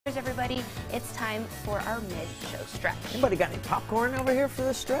Everybody, it's time for our mid-show stretch. Anybody got any popcorn over here for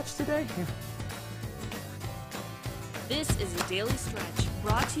this stretch today? This is a daily stretch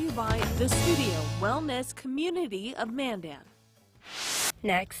brought to you by the Studio Wellness Community of Mandan.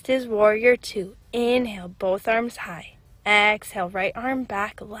 Next is Warrior 2. Inhale, both arms high. Exhale, right arm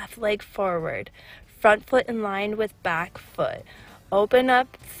back, left leg forward. Front foot in line with back foot. Open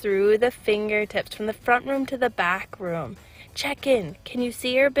up through the fingertips from the front room to the back room. Check in. Can you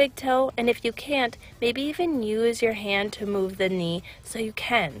see your big toe? And if you can't, maybe even use your hand to move the knee so you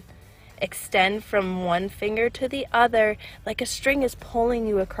can. Extend from one finger to the other like a string is pulling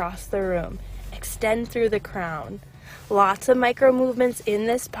you across the room. Extend through the crown. Lots of micro movements in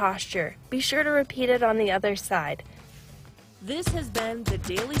this posture. Be sure to repeat it on the other side. This has been the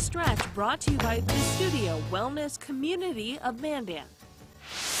daily stretch brought to you by the Studio Wellness Community of Mandan.